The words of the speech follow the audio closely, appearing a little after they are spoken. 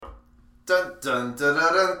Dun dun dun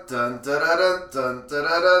dun dun dun dun dun dun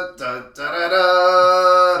dun dun dun.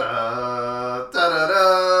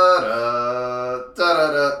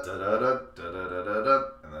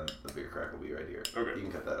 And then the beer crack will be right here. Okay. You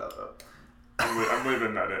can cut that out though. I'm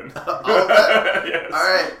leaving that in. All that? Yes. All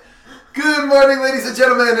right. Good morning, ladies and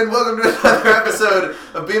gentlemen, and welcome to another episode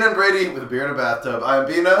of Bina and Brady with a beer in a bathtub. I'm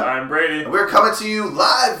Bina. I'm Brady. And we're coming to you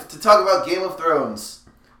live to talk about Game of Thrones.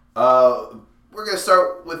 We're going to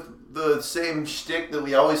start with the same shtick that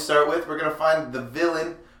we always start with. We're going to find the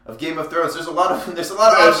villain of Game of Thrones. There's a lot of options. There's a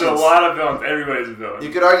lot of villains. Everybody's a villain. You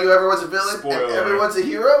could argue everyone's a villain. Spoiler. Everyone's a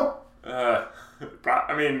hero. I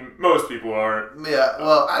mean, most people aren't. Yeah.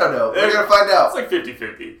 Well, I don't know. We're going to find out. It's like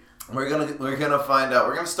 50-50. We're gonna find out.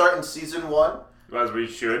 We're gonna start in season 1. As we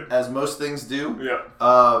should. As most things do.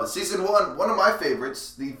 Yeah. Season 1, one of my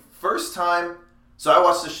favorites. The first time, so I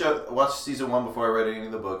watched season 1 before I read any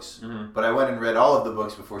of the books, but I went and read all of the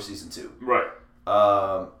books before season 2. Right.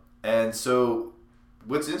 And so,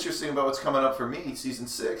 what's interesting about what's coming up for me, season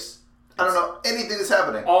 6, I don't know anything that's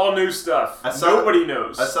happening. All new stuff. Nobody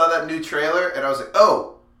knows. I saw that new trailer and I was like,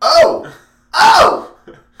 oh!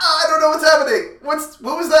 I don't know what's happening.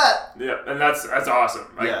 What was that? Yeah, and that's awesome.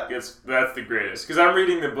 That's the greatest. Because I'm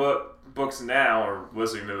reading the books now, or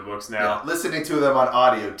listening to the books now. Yeah, listening to them on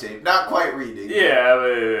audio tape, not quite reading. Yeah,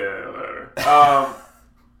 whatever.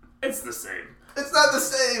 It's the same. It's not the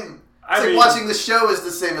same. It's like watching the show is the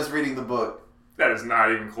same as reading the book. That is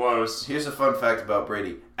not even close. Here's a fun fact about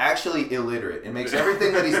Brady. Actually illiterate. It makes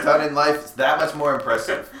everything that he's done in life that much more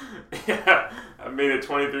impressive. Yeah. I've made it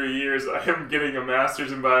 23 years. I am getting a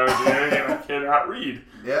master's in bioengineering and I cannot read.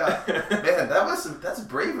 Yeah. Man, that's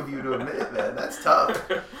brave of you to admit, man. That's tough.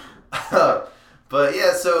 But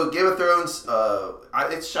yeah, so Game of Thrones,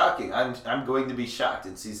 it's shocking. I'm going to be shocked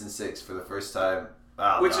in season 6 for the first time.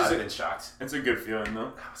 I've been shocked. It's a good feeling,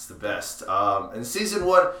 though. It's the best. And season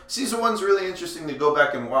 1's really interesting to go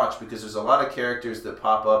back and watch because there's a lot of characters that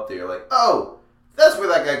pop up there. Like, oh, that's where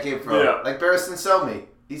that guy came from. Yeah. Like Barristan Selmy.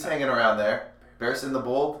 He's hanging around there. Barristan the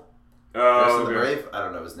Bold. Barristan the Brave. I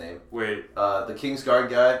don't know his name. Wait. The Kingsguard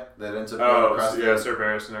guy that ends up going across the... Sir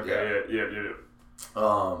Barristan. Okay,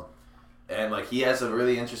 yeah. And like he has a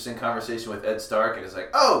really interesting conversation with Ed Stark, and it's like,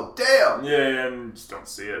 oh damn. Yeah, and just don't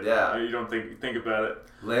see it. Yeah. You don't think about it.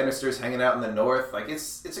 Lannisters hanging out in the north. Like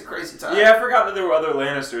it's a crazy time. Yeah, I forgot that there were other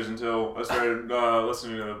Lannisters until I started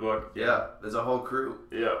listening to the book. Yeah, there's a whole crew.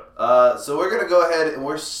 Yeah. So we're gonna go ahead and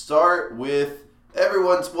we'll start with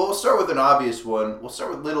we'll start with an obvious one. We'll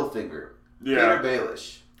start with Littlefinger. Yeah. Peter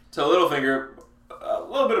Baelish. So Littlefinger, a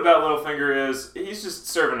little bit about Littlefinger is he's just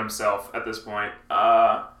serving himself at this point.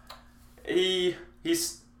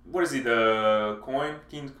 He's what is he, the coin?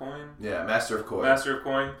 King's coin? Yeah, Master of Coin. Master of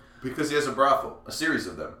Coin. Because he has a brothel, a series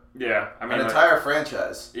of them. Yeah, I mean an entire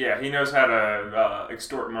franchise. Yeah, he knows how to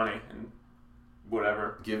extort money and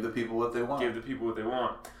whatever. Give the people what they want.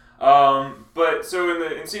 But so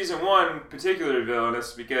in season 1, particularly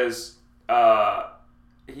villainous because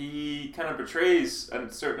he kind of betrays a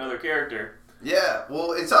certain other character. Yeah,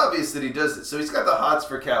 well, it's obvious that he does it. So he's got the hots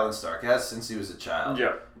for Catelyn Stark, has since he was a child.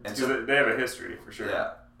 Yeah, and so they have a history for sure.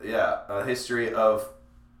 Yeah, a history of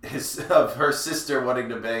her sister wanting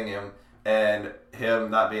to bang him and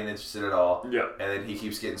him not being interested at all. Yeah, and then he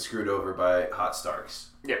keeps getting screwed over by hot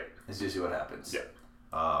Starks. Yeah, that's usually what happens. Yeah,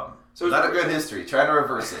 so not a good history. Trying to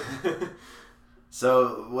reverse it.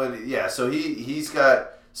 So he's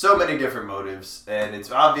got so many different motives, and it's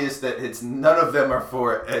obvious that none of them are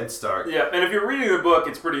for Ed Stark. Yeah, and if you're reading the book,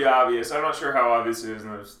 it's pretty obvious. I'm not sure how obvious it is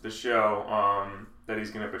in the show that he's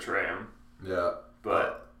going to betray him. Yeah,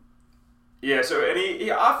 but yeah. So and he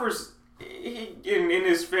offers in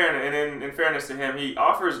his fairness and in fairness to him, he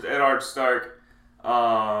offers Eddard Stark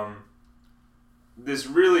this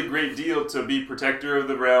really great deal to be protector of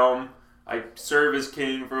the realm. I serve as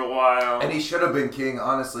king for a while, and he should have been king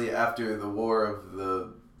honestly after the War of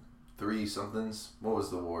the Three Somethings. What was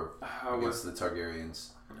the war against the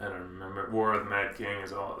Targaryens? I don't remember. War of the Mad King is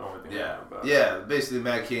the only thing I know about. Yeah, basically the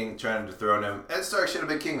Mad King trying to dethrone him. Ed Stark should have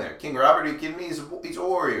been king there. King Robert, are you kidding me? He's a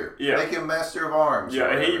warrior. Yeah. Make him master of arms. Yeah,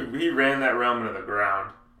 and he ran that realm into the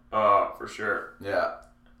ground, for sure. Yeah.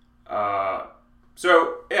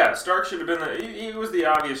 So, yeah, Stark should have been he was the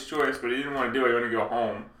obvious choice, but he didn't want to do it. He wanted to go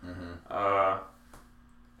home.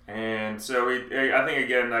 And so I think,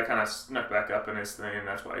 again, that kind of snuck back up in his thing, and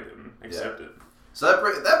that's why he didn't accept it. So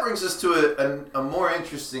that brings us to a more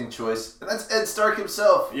interesting choice, and that's Ed Stark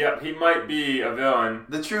himself. Yeah, he might be a villain.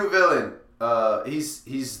 The true villain.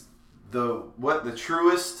 He's the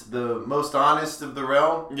truest, the most honest of the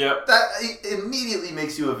realm. Yep. That immediately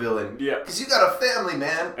makes you a villain. Yeah. Because you got a family,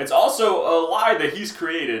 man. It's also a lie that he's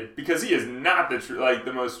created because he is not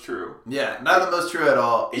the most true. Yeah, not the most true at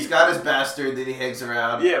all. He's got his bastard that he hangs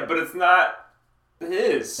around. Yeah, but it's not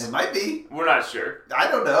his. It might be. We're not sure.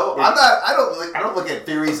 I don't know. I don't look at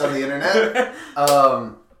theories on the internet.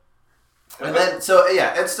 And then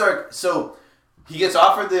Ed Stark. So he gets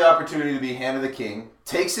offered the opportunity to be Hand of the King.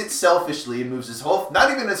 Takes it selfishly and moves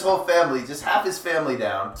not even his whole family, just half his family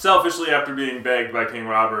down. Selfishly after being begged by King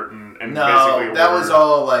Robert and no, basically that was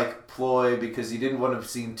all like ploy because he didn't want to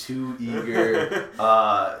seem too eager.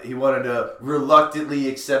 He wanted to reluctantly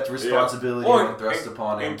accept responsibility when thrust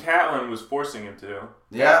upon him. And Catelyn was forcing him to.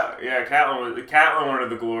 Yeah. Catelyn wanted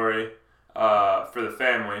the glory for the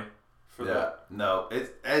family. No, it's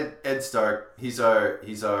Ed Stark. He's our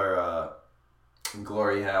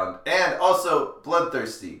glory hound, and also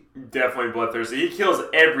bloodthirsty. Definitely bloodthirsty. He kills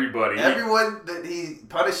everybody. Everyone that he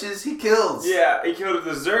punishes, he kills. Yeah, he killed a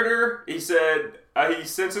deserter. He said he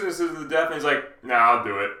sentenced him to the death, and he's like, "Nah, I'll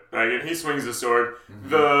do it." And he swings the sword. Mm-hmm.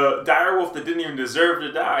 The direwolf that didn't even deserve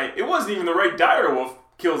to die. It wasn't even the right direwolf.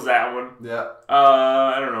 Kills that one. Yeah.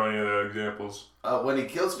 I don't know any other examples. When he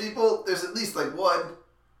kills people, there's at least like one.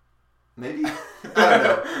 Maybe. I don't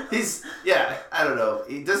know. I don't know.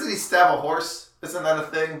 Doesn't he stab a horse? Isn't that a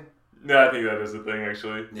thing? No, I think that is a thing,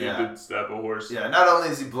 actually. Yeah. He did stab a horse. Yeah, not only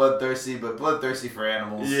is he bloodthirsty, but bloodthirsty for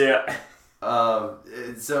animals. Yeah.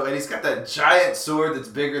 And he's got that giant sword that's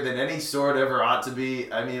bigger than any sword ever ought to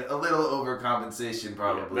be. I mean, a little overcompensation,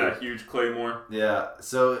 probably. Yeah, that huge claymore. Yeah.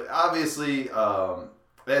 So, obviously,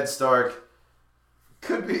 Ed Stark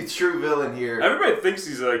could be a true villain here. Everybody thinks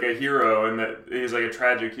he's like a hero and that he's like a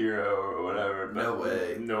tragic hero or whatever. But no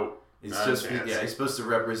way. Nope. He's he's supposed to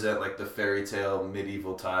represent like the fairy tale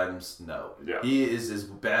medieval times. No. Yeah. He is as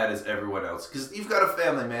bad as everyone else. Because you've got a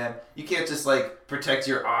family, man. You can't just like protect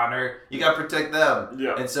your honor. You got to protect them.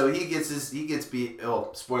 Yeah. And so he gets beat. Oh,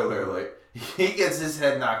 spoiler alert. He gets his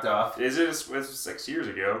head knocked off. Is it? It was 6 years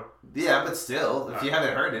ago. Yeah, but still, if you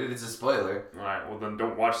haven't heard it, it's a spoiler. Alright, well then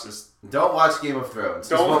don't watch this. Don't watch Game of Thrones.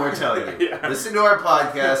 That's what we're telling you. Yeah. Listen to our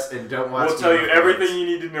podcast and don't watch Game of Thrones. We'll tell you everything you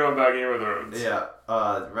need to know about Game of Thrones. Yeah,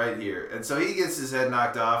 right here. And so he gets his head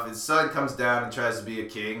knocked off. His son comes down and tries to be a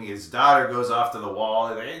king. His daughter goes off to the wall.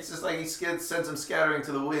 And it's just like he sends them scattering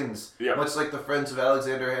to the winds. Yeah. Much like the friends of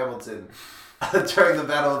Alexander Hamilton during the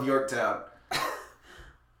Battle of Yorktown.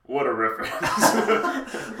 What a reference.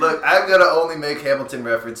 Look, I'm going to only make Hamilton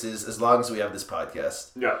references as long as we have this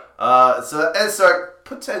podcast. Yeah. So Ed Stark,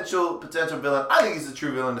 potential villain. I think he's a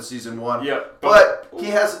true villain of season 1. Yeah. But he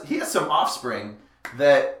has some offspring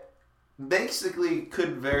that basically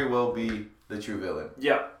could very well be the true villain.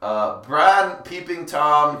 Yeah. Bran Peeping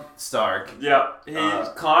Tom Stark. Yeah. He's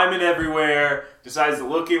climbing everywhere, decides to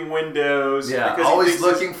look in windows. Yeah, always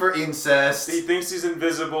looking for incest. He thinks he's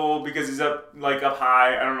invisible because he's up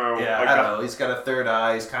high. I don't know. Yeah, I don't know. He's got a third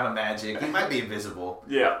eye. He's kind of magic. He might be invisible.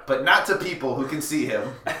 Yeah. But not to people who can see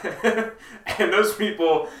him. And those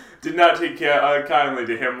people did not take kindly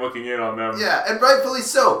to him looking in on them. Yeah, and rightfully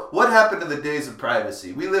so. What happened to the days of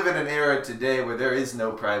privacy? We live in an era today where there is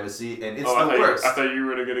no privacy, and it's the worst. I thought you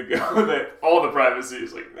were going to go that all the privacy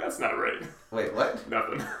is like, that's not right. Wait, what?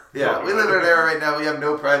 Nothing. Yeah, we live in an era right now. We have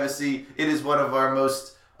no privacy. It is one of our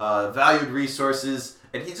most valued resources,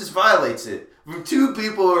 and he just violates it from two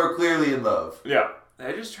people who are clearly in love. Yeah.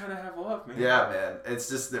 They're just trying to have love, man. Yeah, man. It's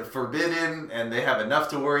just they're forbidden, and they have enough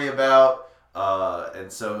to worry about.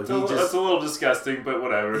 And so that's a little disgusting, but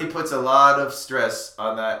whatever. He puts a lot of stress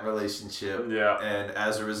on that relationship. Yeah. And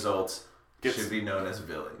as a result, should be known as a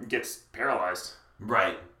villain. Gets paralyzed.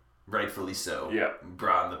 Right. Rightfully so. Yeah.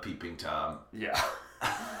 Bran the Peeping Tom. Yeah.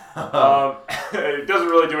 It doesn't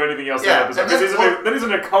really do anything else that episode. Then he's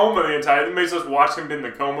in a coma the entire time. It makes us watch him in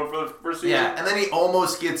the coma for the first season. Yeah, and then he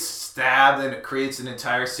almost gets stabbed, and it creates an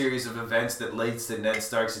entire series of events that leads to Ned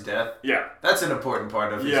Stark's death. Yeah. That's an important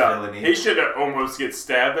part of his villainy. He should have almost get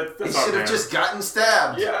stabbed. He should have just gotten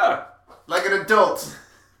stabbed. Yeah. Like an adult.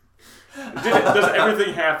 Does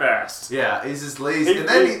everything half-assed. Yeah, he's just lazy. And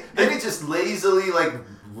then he just lazily,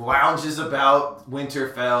 lounges about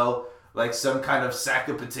Winterfell like some kind of sack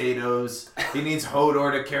of potatoes. He needs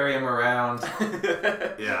Hodor to carry him around.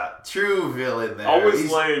 Yeah, true villain there.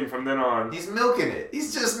 Always laying from then on. He's milking it.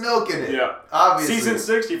 He's just milking it. Yeah. Obviously. Season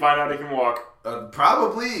 6, you find out he can walk.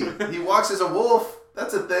 Probably. He walks as a wolf.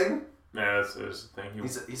 That's a thing. Yeah, that's a thing.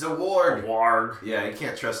 He's a warg. A warg. Yeah, you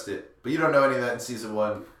can't trust it. But you don't know any of that in season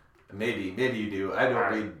 1. Maybe you do. I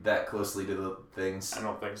don't read that closely to the things. I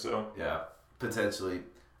don't think so. Yeah, potentially.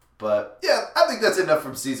 But yeah, I think that's enough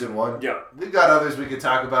from season 1. Yeah. We've got others we could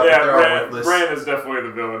talk about, Yeah, but they're all worthless. Bran is definitely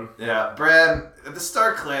the villain. Yeah, Bran, the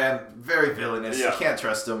Stark clan, very villainous. Yeah. You can't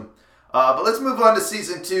trust them. But let's move on to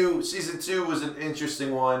season 2. Season 2 was an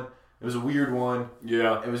interesting one. It was a weird one.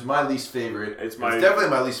 Yeah. It was my least favorite. It's definitely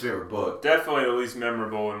my least favorite book. Definitely the least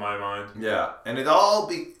memorable in my mind. Yeah, and it's all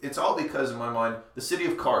because, in my mind, the city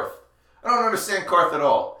of Karth. I don't understand Karth at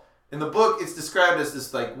all. In the book, it's described as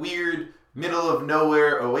this like weird, middle of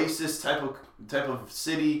nowhere oasis type of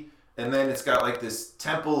city, and then it's got like this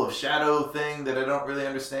temple of shadow thing that I don't really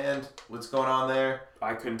understand what's going on there.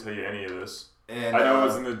 I couldn't tell you any of this. And I know it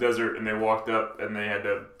was in the desert, and they walked up, and they had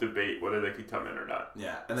to debate whether they could come in or not.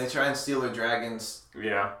 Yeah, and they try and steal their dragons.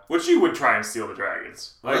 Yeah, which you would try and steal the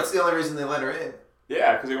dragons. Well, that's the only reason they let her in.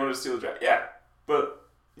 Yeah, because they wanted to steal the dragon. Yeah, but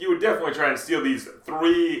you would definitely try and steal these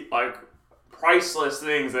 3 like priceless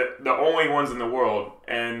things that the only ones in the world,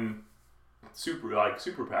 and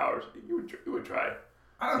superpowers. You would try.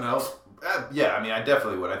 I don't know. Yeah, I mean, I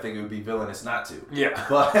definitely would. I think it would be villainous not to. Yeah.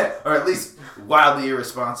 But or at least wildly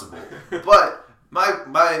irresponsible. But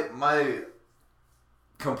my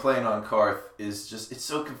complaint on Karth is just it's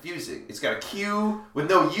so confusing. It's got a Q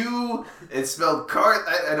with no U. It's spelled Karth.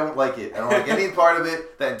 I don't like it. I don't like any part of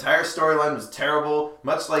it. That entire storyline was terrible.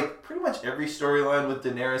 Much like pretty much every storyline with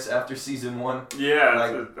Daenerys after season 1. Yeah,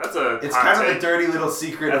 like, that's a it's kind of the dirty little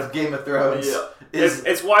secret of Game of Thrones. Yeah.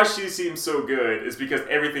 It's why she seems so good, is because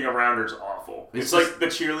everything around her is awful. It's like the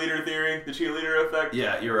cheerleader theory, the cheerleader effect.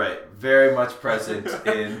 Yeah, you're right. Very much present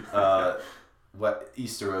in what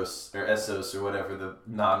Easteros or Essos or whatever the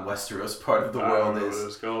non-Westeros part of the world is. What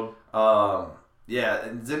it's called. Yeah,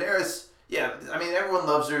 and Daenerys. Yeah, I mean everyone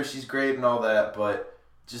loves her. She's great and all that, but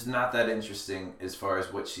just not that interesting as far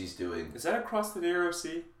as what she's doing. Is that across the Narrow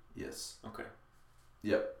Sea? Yes. Okay.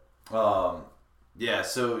 Yep. Yeah,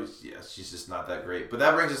 so, yeah, she's just not that great. But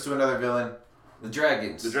that brings us to another villain, the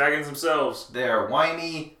dragons. The dragons themselves. They are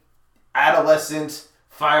whiny, adolescent,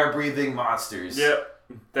 fire-breathing monsters. Yep.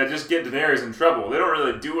 That just get Daenerys in trouble. They don't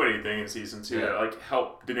really do anything in season 2 to, like,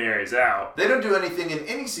 help Daenerys out. They don't do anything in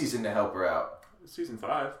any season to help her out. Season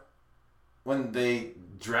 5. When they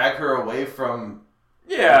drag her away from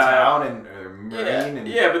the Yeah. town and Marine.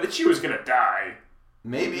 Yeah, but that she was going to die.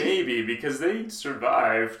 Maybe, because they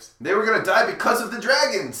survived. They were gonna die because of the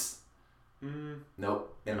dragons. Mm.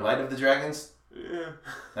 Nope. In light of the dragons? Yeah.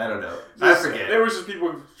 I don't know. I forget. There was just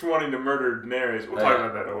people wanting to murder Daenerys. We'll talk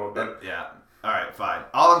about that in a little bit. Yeah. Alright, fine.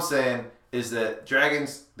 All I'm saying is that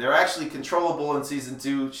dragons, they're actually controllable in season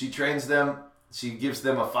 2. She trains them. She gives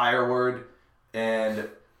them a fire word.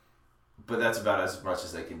 But that's about as much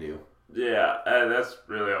as they can do. Yeah, that's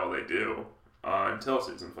really all they do. Until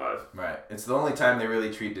season 5. Right. It's the only time they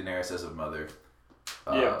really treat Daenerys as a mother.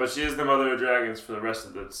 Yeah, but she is the mother of dragons for the rest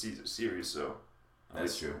of the series, so...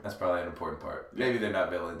 That's true. That's probably an important part. Maybe they're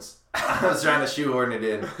not villains. I was trying to shoehorn it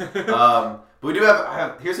in. But we do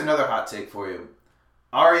have... Here's another hot take for you.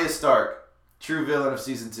 Arya Stark, true villain of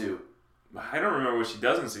season 2. I don't remember what she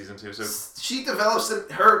does in season 2, so... She develops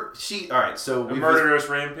Alright, so... A murderous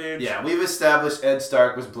rampage? Yeah, we've established Ed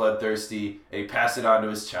Stark was bloodthirsty, and he passed it on to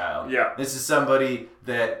his child. Yeah. This is somebody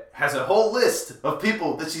that has a whole list of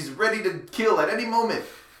people that she's ready to kill at any moment.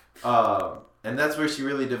 And that's where she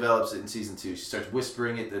really develops it in season 2. She starts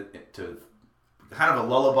whispering it to kind of a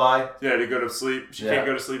lullaby. Yeah, to go to sleep. She can't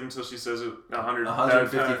go to sleep until she says it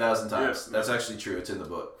 150,000 times. Yeah. That's actually true. It's in the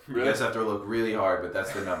book. Really? You guys have to look really hard, but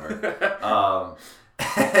that's the number.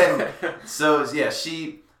 And so, yeah,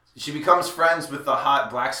 she becomes friends with the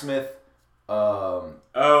hot blacksmith.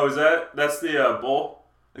 That's the bull?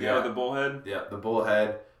 The guy with the bullhead? Yeah, the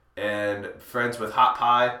bullhead. And friends with Hot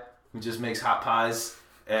Pie, who just makes hot pies.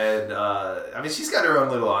 And, I mean, she's got her own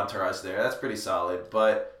little entourage there. That's pretty solid.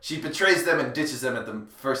 But she betrays them and ditches them at the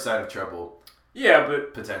first sign of trouble. Yeah,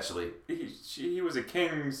 but... Potentially. He was a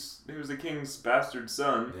king's bastard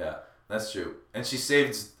son. Yeah, that's true. And she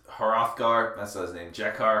saves Hrothgar. That's not his name.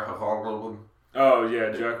 Jakar. Oh,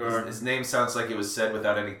 yeah, Jakar. His name sounds like it was said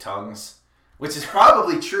without any tongues. Which is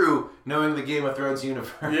probably true, knowing the Game of Thrones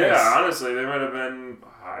universe. Yeah, honestly, they might have been...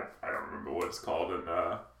 I don't remember what it's called in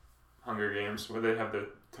Hunger Games, where they have the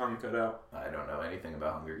tongue cut out. I don't know anything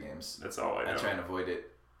about Hunger Games. That's all I know. I try and avoid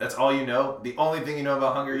it. That's all you know? The only thing you know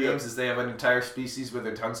about Hunger Games is they have an entire species with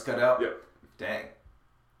their tongues cut out? Yep. Dang.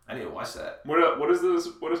 I need to watch that. What is this?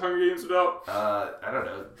 What is Hunger Games about? I don't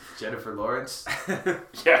know. Jennifer Lawrence?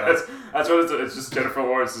 Yeah, that's what it's. It's just Jennifer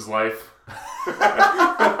Lawrence's life.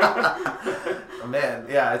 Oh, man,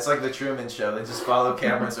 yeah, it's like the Truman Show. They just follow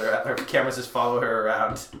cameras, or cameras just follow her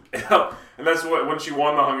around. Yeah, and that's what when she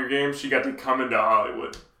won the Hunger Games, she got to come into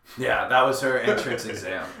Hollywood. Yeah, that was her entrance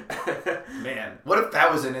exam. Man, what if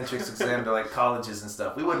that was an entrance exam to like colleges and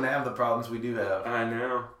stuff? We wouldn't have the problems we do have. I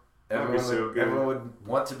know. Everyone would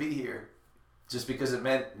want to be here, just because it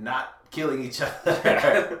meant not killing each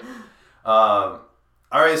other.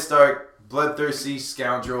 Arya Stark, bloodthirsty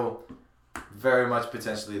scoundrel, very much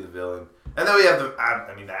potentially the villain. And then we have the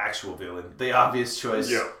actual villain, the obvious choice.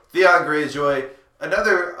 Yeah. Theon Greyjoy,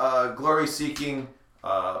 another glory-seeking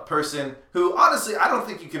person who, honestly, I don't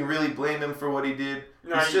think you can really blame him for what he did.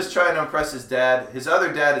 No, He's just trying to impress his dad. His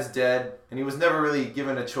other dad is dead, and he was never really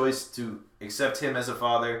given a choice to accept him as a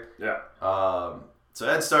father. Yeah. So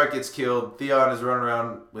Ed Stark gets killed. Theon is running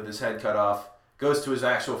around with his head cut off, goes to his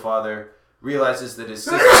actual father, realizes that his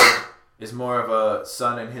sister is more of a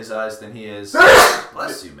son in his eyes than he is.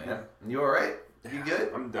 Bless you, man. You alright? You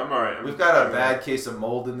good? I'm alright. We've got a bad case of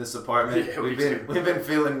mold in this apartment. Yeah, we've been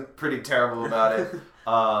feeling pretty terrible about it.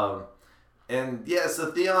 So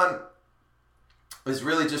Theon is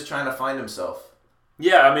really just trying to find himself.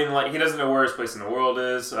 Yeah, I mean, like, he doesn't know where his place in the world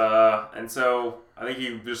is, and so I think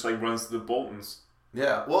he just, like, runs to the Boltons.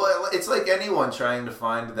 Yeah, well, it's like anyone trying to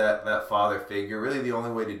find that father figure. Really, the only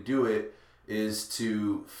way to do it is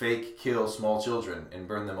to fake kill small children and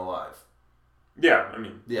burn them alive. Yeah, I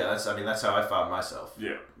mean... Yeah, that's how I found myself.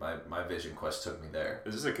 Yeah. My vision quest took me there.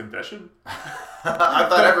 Is this a confession?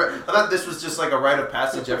 I thought this was just like a rite of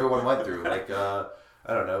passage everyone went through. Like, I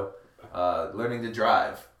don't know, learning to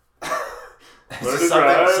drive. It's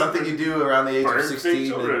something you do around the age of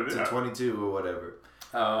 16 to 22 or whatever.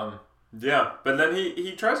 Yeah, but then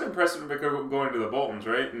he tries to impress him by going to the Boltons,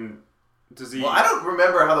 right? And does he? Well, I don't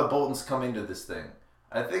remember how the Boltons come into this thing.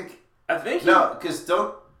 I think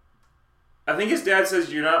his dad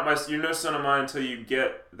says you're no son of mine until you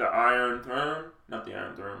get the Iron Throne. Not the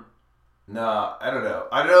Iron Throne. No, I don't know.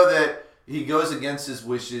 I know that he goes against his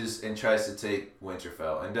wishes and tries to take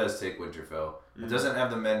Winterfell, and does take Winterfell. It doesn't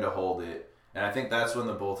have the men to hold it. And I think that's when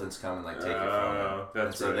the Boltons come and like take it from him.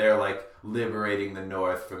 That's so they're like liberating the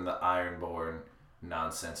North from the Ironborn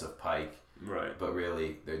nonsense of Pike. Right. But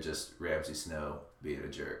really, they're just Ramsay Snow being a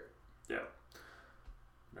jerk. Yeah.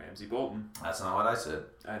 Ramsay Bolton. That's not what I said.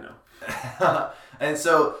 I know. And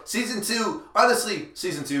so, season 2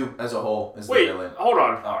 as a whole is the villain. Hold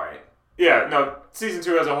on. All right. Yeah, no, season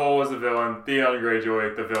 2 as a whole was the villain. Theon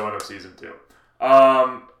Greyjoy, the villain of season 2.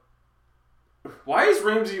 Why is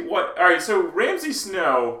Ramsay... What? Alright, so Ramsay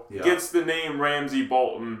Snow gets the name Ramsay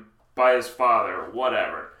Bolton by his father,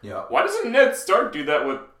 whatever. Yeah. Why doesn't Ned Stark do that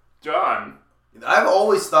with Jon? I've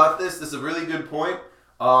always thought this is a really good point.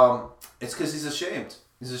 It's because he's ashamed.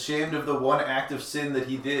 He's ashamed of the one act of sin that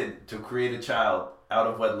he did to create a child out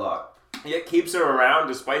of wedlock. Yet keeps her around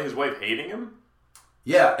despite his wife hating him?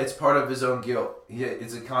 Yeah, it's part of his own guilt.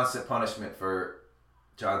 It's a constant punishment for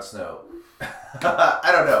Jon Snow. I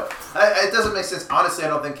don't know. It doesn't make sense. Honestly, I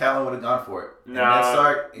don't think Catelyn would have gone for it. No. Ned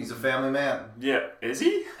Stark, he's a family man. Yeah. Is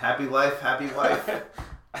he? Happy life, happy wife.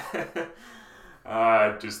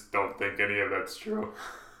 I just don't think any of that's true.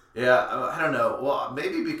 Yeah, I don't know. Well,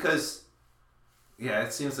 maybe because... Yeah,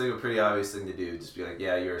 it seems like a pretty obvious thing to do. Just be like,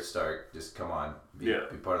 yeah, you're a Stark. Just come on. Be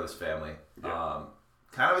part of this family. Yeah.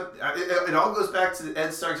 It all goes back to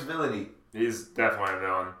Ed Stark's villainy. He's definitely a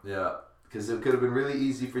villain. Yeah, because it could have been really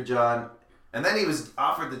easy for Jon. And then he was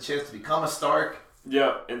offered the chance to become a Stark.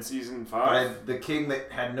 Yeah, in season 5. By the king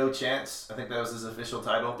that had no chance. I think that was his official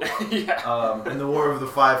title. Yeah. In the War of the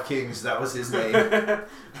Five Kings, that was his name.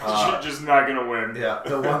 Just not going to win. Yeah,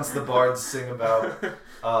 the ones the bards sing about.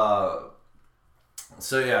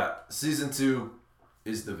 So yeah, season 2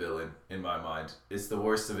 is the villain, in my mind. It's the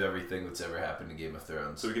worst of everything that's ever happened to Game of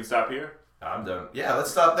Thrones. So we can stop here? I'm done. Yeah, let's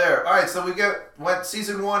stop there. Alright, so we went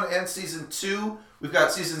season 1 and season 2. We've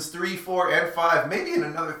got seasons 3, 4, and 5. Maybe in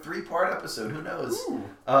another 3-part episode. Who knows?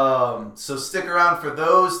 So stick around for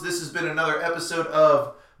those. This has been another episode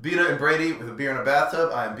of Bina and Brady with a beer in a bathtub.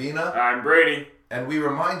 I'm Bina. I'm Brady. And we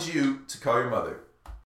remind you to call your mother.